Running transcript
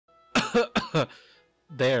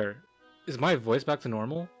There. Is my voice back to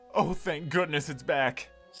normal? Oh, thank goodness it's back.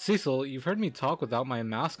 Cecil, you've heard me talk without my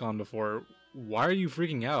mask on before. Why are you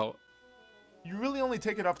freaking out? You really only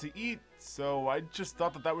take it off to eat, so I just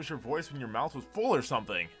thought that was your voice when your mouth was full or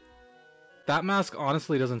something. That mask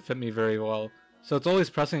honestly doesn't fit me very well, so it's always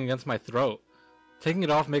pressing against my throat. Taking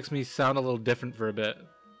it off makes me sound a little different for a bit.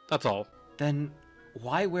 That's all. Then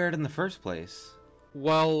why wear it in the first place?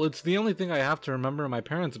 Well, it's the only thing I have to remember my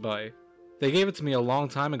parents by. They gave it to me a long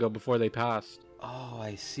time ago before they passed. Oh,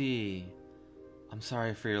 I see. I'm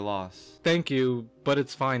sorry for your loss. Thank you, but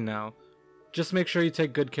it's fine now. Just make sure you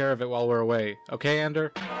take good care of it while we're away, okay,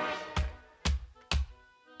 Ander?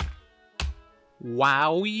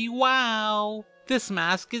 Wowie wow! This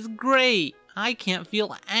mask is great! I can't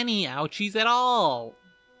feel any ouchies at all!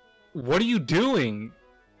 What are you doing?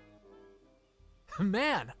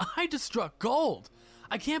 Man, I just struck gold!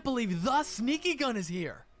 I can't believe the sneaky gun is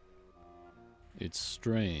here! It's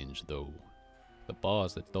strange, though. The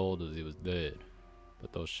boss had told us he was dead,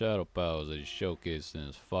 but those shadow powers that he showcased in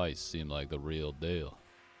his fights seem like the real deal.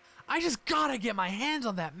 I just gotta get my hands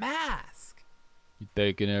on that mask! You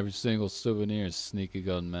taking every single souvenir and sneaky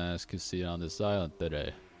gun mask you see on this island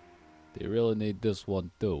today. They really need this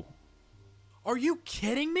one too. Are you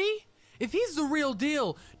kidding me? If he's the real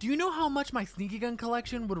deal, do you know how much my sneaky gun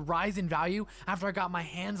collection would rise in value after I got my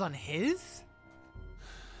hands on his?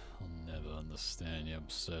 I'll never understand your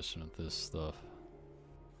obsession with this stuff.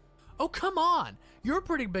 Oh, come on! You're a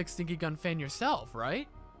pretty big sneaky gun fan yourself, right?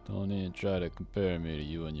 Don't even try to compare me to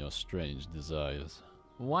you and your strange desires.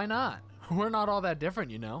 Why not? We're not all that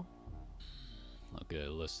different, you know. Okay,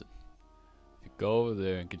 listen. If you go over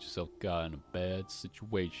there and get yourself caught in a bad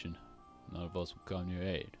situation, none of us will come to your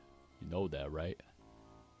aid. You know that, right?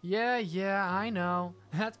 Yeah, I know.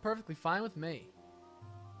 That's perfectly fine with me.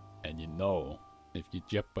 And you know, if you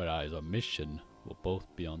jeopardize our mission, we'll both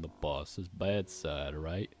be on the boss's bad side,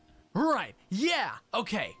 right? Right, yeah,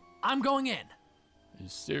 okay, I'm going in. Are you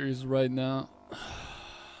serious right now?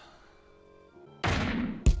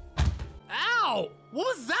 Ow!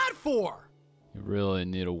 What was that for? You really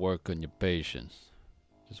need to work on your patience.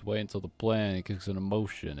 Just wait until the plan kicks into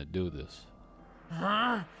motion to do this.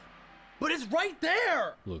 Huh? But it's right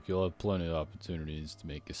there! Look, you'll have plenty of opportunities to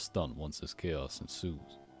make a stunt once this chaos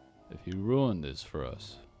ensues. If you ruin this for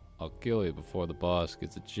us, I'll kill you before the boss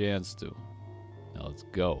gets a chance to. Now let's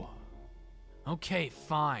go. Okay,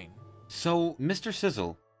 fine. So, Mr.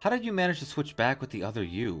 Cecil, how did you manage to switch back with the other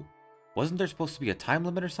you? Wasn't there supposed to be a time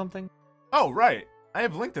limit or something? Oh, right. I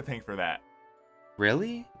have Link to thank for that.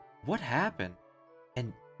 Really? What happened?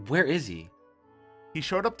 And where is he? He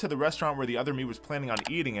showed up to the restaurant where the other me was planning on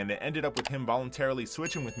eating, and it ended up with him voluntarily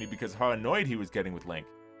switching with me because of how annoyed he was getting with Link.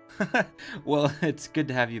 Well, it's good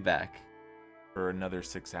to have you back. For another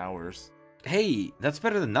 6 hours. Hey, that's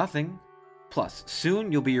better than nothing. Plus,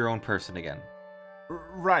 soon you'll be your own person again.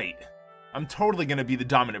 Right. I'm totally gonna be the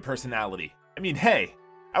dominant personality. I mean, hey,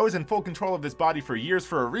 I was in full control of this body for years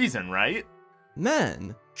for a reason, right?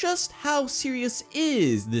 Man, just how serious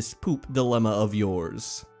is this poop dilemma of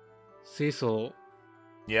yours? Cecil,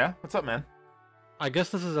 Yeah? What's up, man? I guess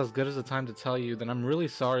this is as good as a time to tell you that I'm really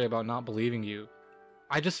sorry about not believing you.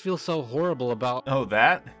 I just feel so horrible about— Oh,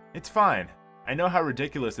 that? It's fine. I know how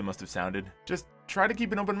ridiculous it must have sounded. Just try to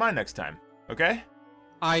keep an open mind next time, okay?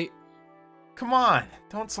 Come on,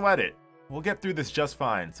 don't sweat it. We'll get through this just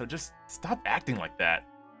fine, so just stop acting like that.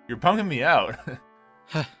 You're bumming me out.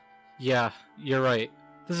 Yeah, you're right.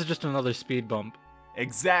 This is just another speed bump.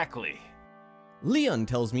 Exactly. Leon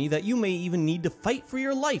tells me that you may even need to fight for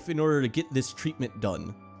your life in order to get this treatment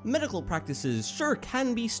done. Medical practices sure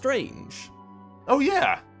can be strange. Oh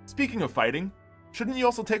yeah, speaking of fighting, shouldn't you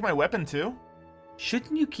also take my weapon too?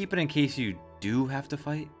 Shouldn't you keep it in case you do have to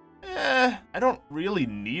fight? I don't really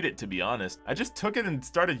need it, to be honest. I just took it and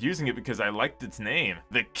started using it because I liked its name.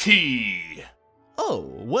 The Key!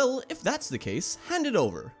 Oh, well, if that's the case, hand it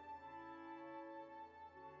over.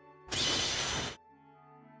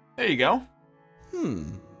 There you go.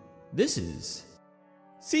 This is...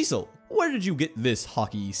 Cecil, where did you get this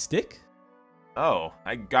hockey stick? Oh,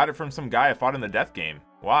 I got it from some guy I fought in the death game.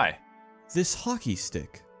 Why? This hockey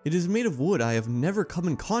stick. It is made of wood I have never come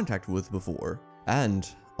in contact with before. And,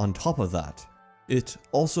 on top of that, it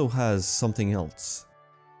also has something else.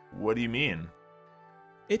 What do you mean?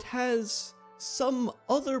 It has some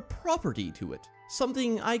other property to it.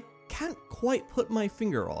 Something I can't quite put my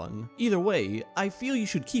finger on. Either way, I feel you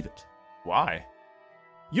should keep it. Why?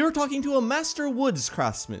 You're talking to a master woods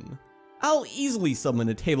craftsman. I'll easily summon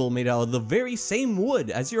a table made out of the very same wood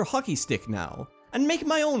as your hockey stick now, and make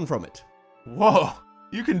my own from it. Whoa,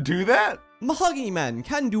 you can do that? Mahogany Man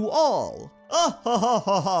can do all! Ah ha ha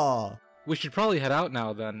ha ha! We should probably head out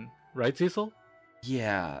now then, right, Cecil?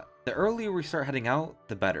 Yeah, the earlier we start heading out,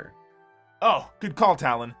 the better. Oh, good call,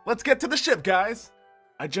 Talon. Let's get to the ship, guys.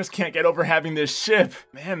 I just can't get over having this ship.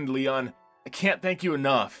 Man, Leon, I can't thank you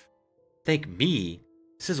enough. Thank me?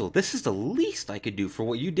 Cecil, this is the least I could do for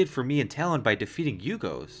what you did for me and Talon by defeating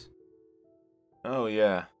Yugos. Oh,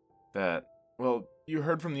 yeah. That. Well, you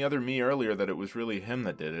heard from the other me earlier that it was really him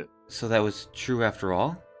that did it. So that was true after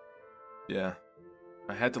all? Yeah.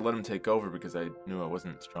 I had to let him take over because I knew I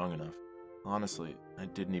wasn't strong enough. Honestly, I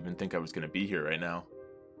didn't even think I was going to be here right now.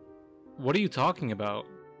 What are you talking about?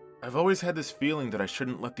 I've always had this feeling that I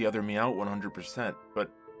shouldn't let the other me out 100%,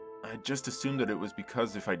 but I just assumed that it was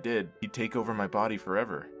because if I did, he'd take over my body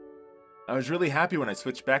forever. I was really happy when I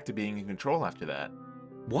switched back to being in control after that.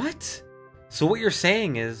 What? So what you're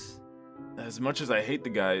saying is... As much as I hate the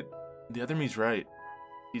guy, the other me's right.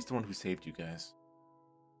 He's the one who saved you guys.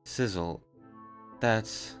 Cecil,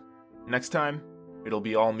 that's... Next time, it'll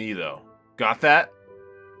be all me though. Got that?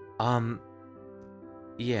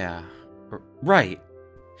 Yeah. Right.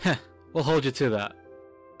 Heh, we'll hold you to that.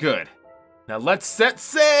 Good. Now let's set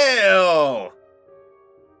sail!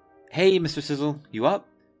 Hey, Mr. Cecil, you up?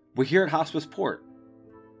 We're here at Hospice Port.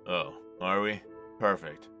 Oh, are we?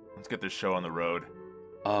 Perfect. Let's get this show on the road.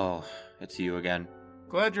 Oh, it's you again.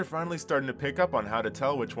 Glad you're finally starting to pick up on how to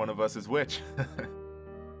tell which one of us is which.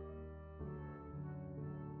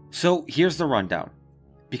 So, here's the rundown.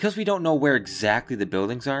 Because we don't know where exactly the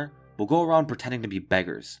buildings are, we'll go around pretending to be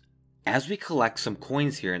beggars. As we collect some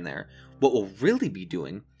coins here and there, what we'll really be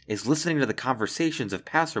doing is listening to the conversations of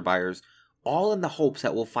passerbyers, all in the hopes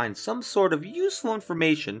that we'll find some sort of useful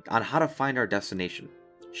information on how to find our destination.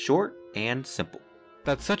 Short and simple.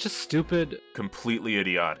 That's such a stupid... Completely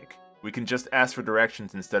idiotic. We can just ask for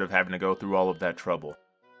directions instead of having to go through all of that trouble.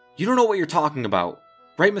 You don't know what you're talking about,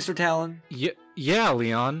 right, Mr. Talon? Yeah,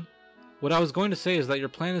 Leon. What I was going to say is that your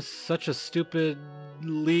plan is such a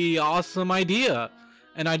stupidly awesome idea.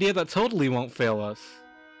 An idea that totally won't fail us.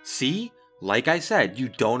 See? Like I said, you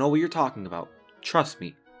don't know what you're talking about. Trust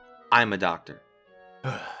me, I'm a doctor.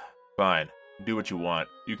 Fine. Do what you want.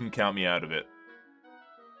 You can count me out of it.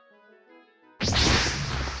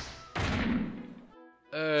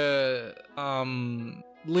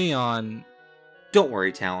 Leon. Don't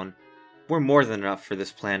worry, Talon. We're more than enough for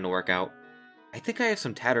this plan to work out. I think I have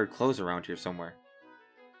some tattered clothes around here somewhere.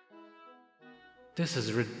 This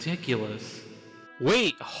is ridiculous.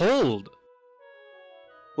 Wait, hold!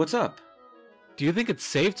 What's up? Do you think it's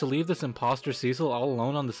safe to leave this imposter Cecil all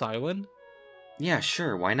alone on this island? Yeah,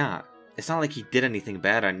 sure, why not? It's not like he did anything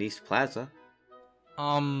bad on East Plaza.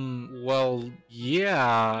 Well,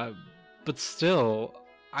 yeah, but still,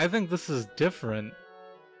 I think this is different.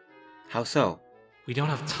 How so? We don't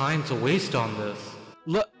have time to waste on this.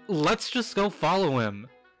 Let's just go follow him.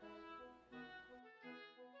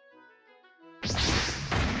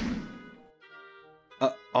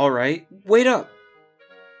 Alright, wait up!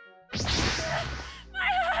 My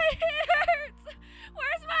eye hurts!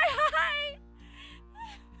 Where's my eye?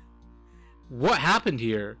 What happened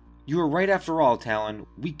here? You were right after all, Talon.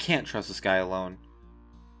 We can't trust this guy alone.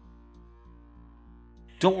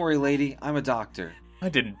 Don't worry, lady. I'm a doctor. I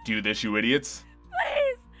didn't do this, you idiots.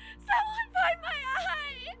 Please! Someone find my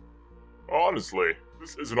eye! Honestly,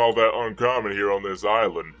 this isn't all that uncommon here on this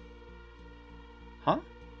island. Huh?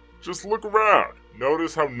 Just look around.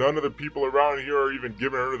 Notice how none of the people around here are even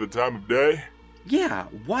giving her the time of day? Yeah,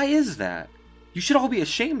 why is that? You should all be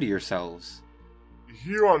ashamed of yourselves.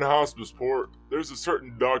 Here on Hospice Port, there's a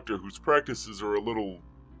certain doctor whose practices are a little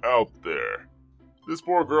out there. This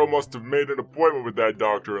poor girl must have made an appointment with that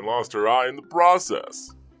doctor and lost her eye in the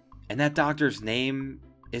process. And that doctor's name,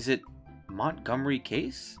 is it Montgomery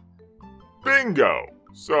Case? Bingo!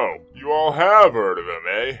 So, you all have heard of him,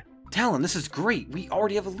 eh? Talon, this is great. We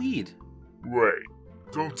already have a lead. Wait,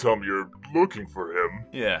 don't tell me you're looking for him.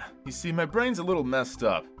 Yeah, you see, my brain's a little messed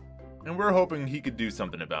up, and we're hoping he could do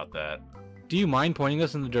something about that. Do you mind pointing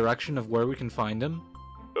us in the direction of where we can find him?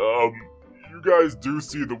 You guys do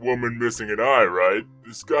see the woman missing an eye, right?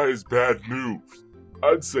 This guy is bad news.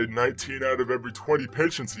 I'd say 19 out of every 20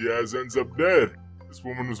 patients he has ends up dead. This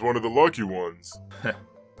woman was one of the lucky ones.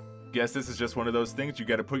 Guess this is just one of those things you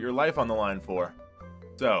gotta put your life on the line for.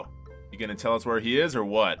 So, you gonna tell us where he is or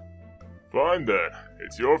what? Fine then,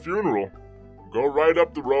 it's your funeral. Go right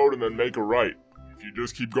up the road and then make a right. If you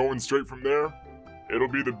just keep going straight from there, it'll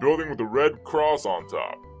be the building with the red cross on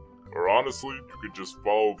top. Or honestly, you could just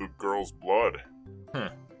follow the girl's blood.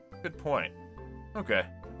 Good point. Okay,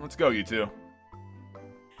 let's go, you two.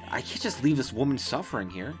 I can't just leave this woman suffering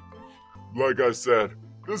here. Like I said,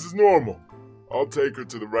 this is normal. I'll take her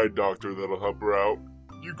to the right doctor that'll help her out.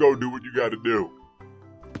 You go do what you gotta do.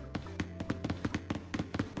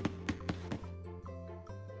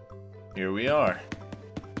 Here we are.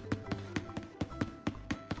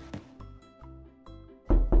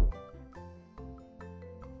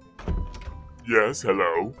 Yes,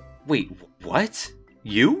 hello? Wait, what?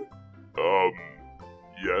 You?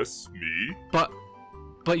 Yes, me?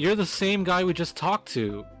 But you're the same guy we just talked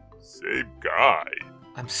to. Same guy?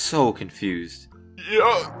 I'm so confused.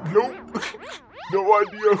 Yeah, no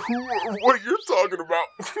idea who or what you're talking about.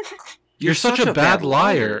 You're such a bad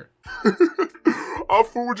liar. I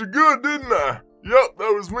fooled you good, didn't I? Yep,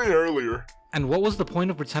 that was me earlier. And what was the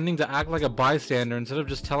point of pretending to act like a bystander instead of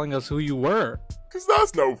just telling us who you were? 'Cause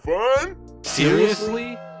that's no fun.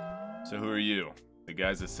 Seriously? So who are you? The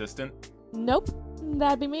guy's assistant? Nope,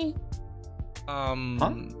 that'd be me.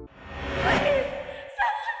 Huh?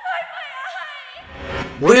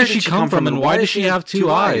 Where did she come from and why does she have two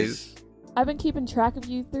eyes? I've been keeping track of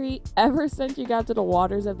you three ever since you got to the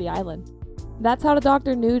waters of the island. That's how the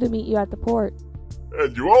doctor knew to meet you at the port.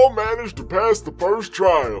 And you all managed to pass the first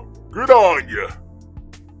trial. Good on you.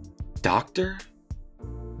 Doctor?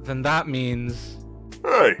 Then that means...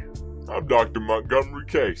 Hey, I'm Dr. Montgomery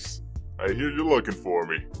Case. I hear you're looking for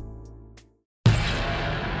me.